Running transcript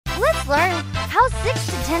learn how 6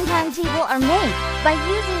 to 10 time table are made by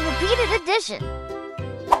using repeated addition.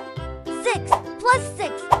 6 plus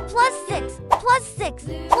 6 plus 6 plus 6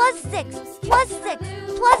 plus 6 plus 6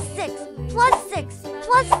 plus 6 plus 6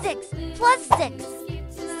 plus 6 plus 6.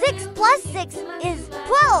 6 plus 6 is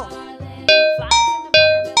 12.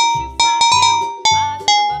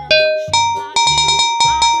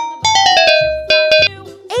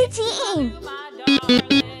 18.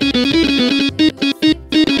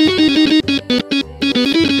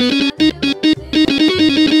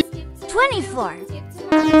 24.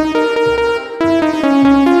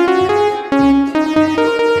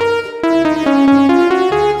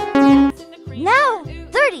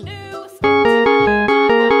 30.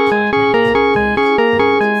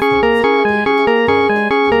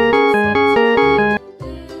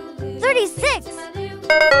 36.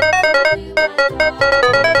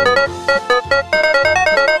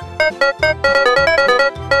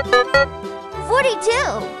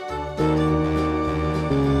 42.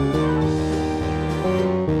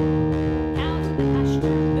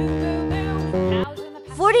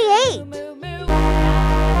 48.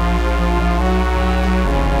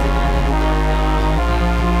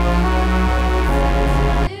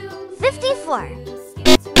 54.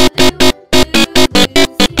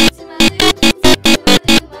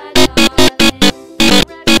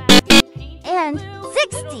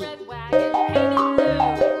 60.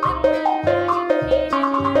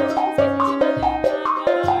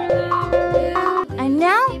 And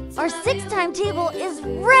now our 6 time table is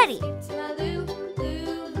ready.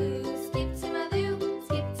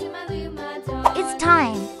 It's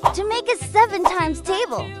time to make a 7 times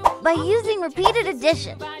table by using repeated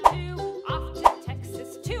addition.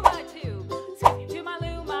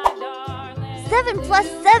 7 plus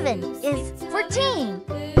 7 is 14.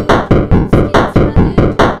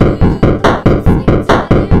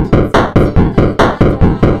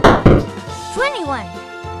 21.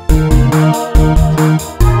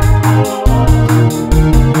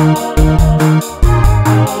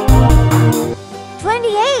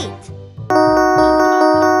 28.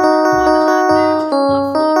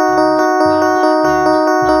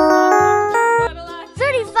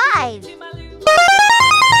 35.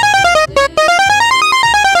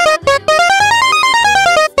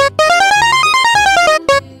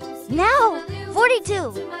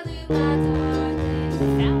 42.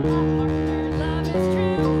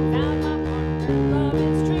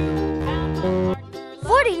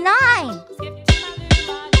 49.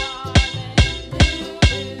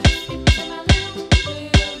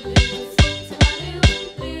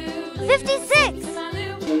 56.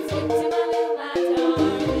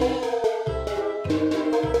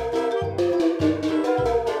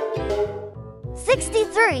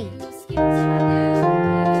 63.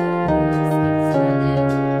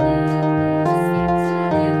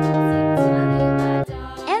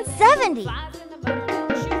 70.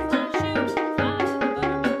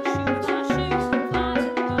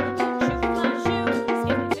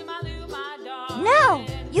 'Now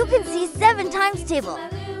you can see 7 times table.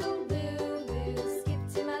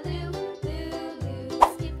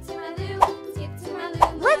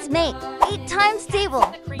 Let's make 8 times table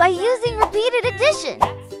by using repeated addition.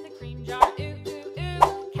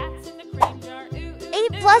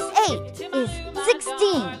 8 plus 8 is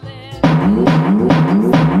 16.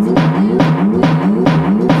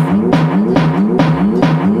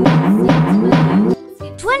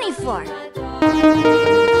 24.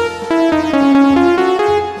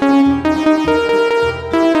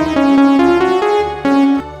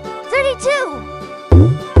 32.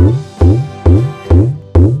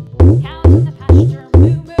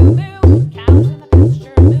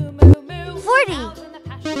 40.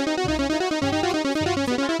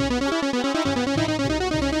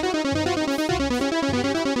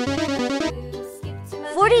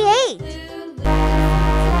 48.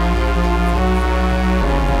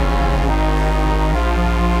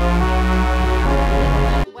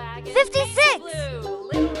 56.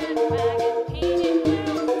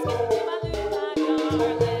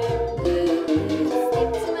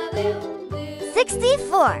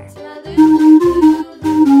 64.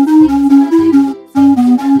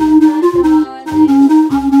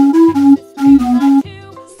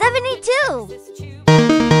 72.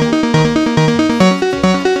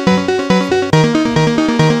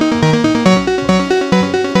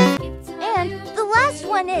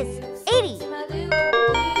 80.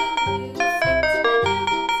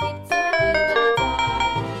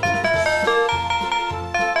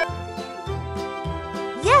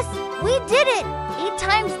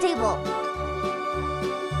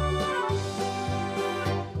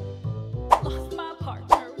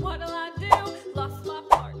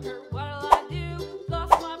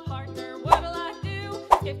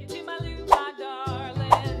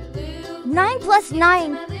 plus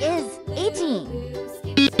 9 is 18.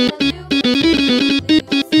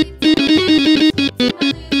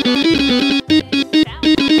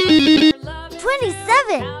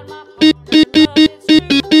 27.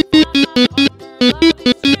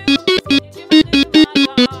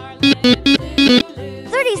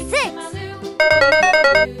 36.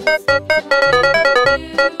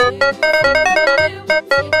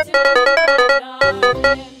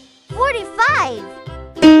 45.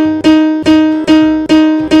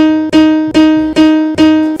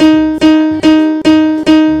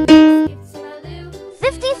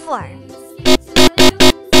 54.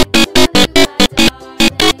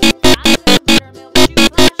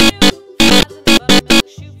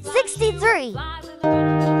 63.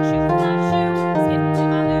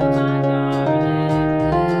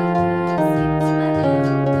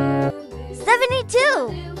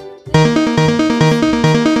 72.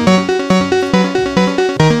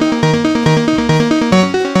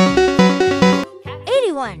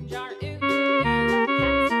 81.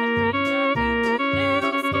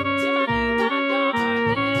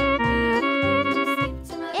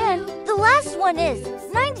 And the last one is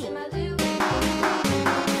 90.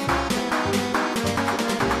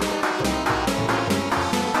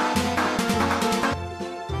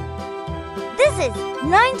 This is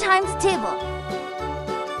 9 times table.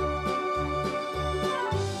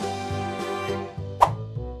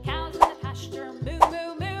 Cows in the pasture, moo,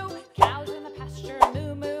 moo, moo. Cows in the pasture,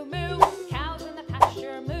 moo, moo, moo. Cows in the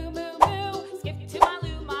pasture, moo, moo, moo. Skip to my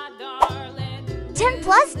loo, my darling. 10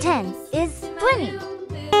 plus 10 is 20.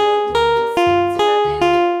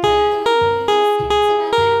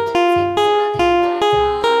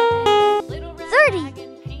 30.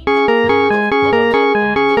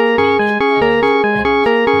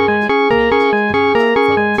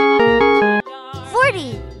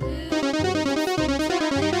 40.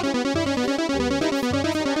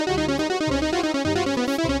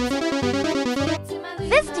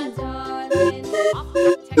 50. Off to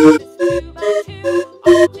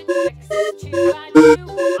Texas, 2x2.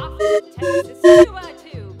 Off to Texas,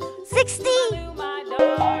 2x2. 60. My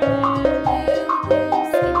darling.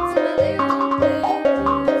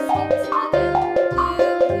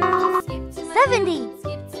 70.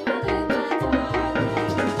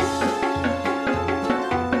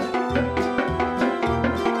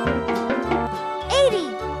 80.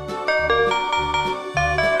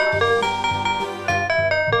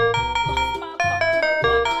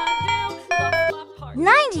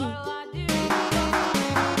 90.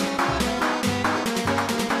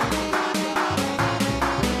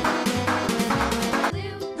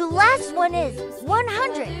 'The last one is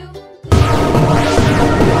 100.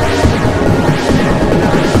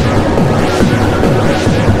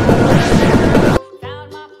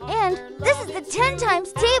 And this is the 10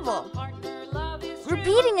 times table.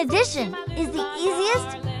 Repeating addition is the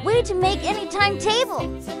easiest way to make any timetable.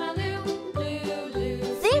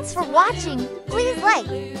 Thanks for watching. Please like,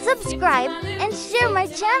 subscribe, and share my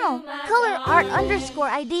channel, color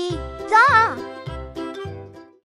art_ID. Duh!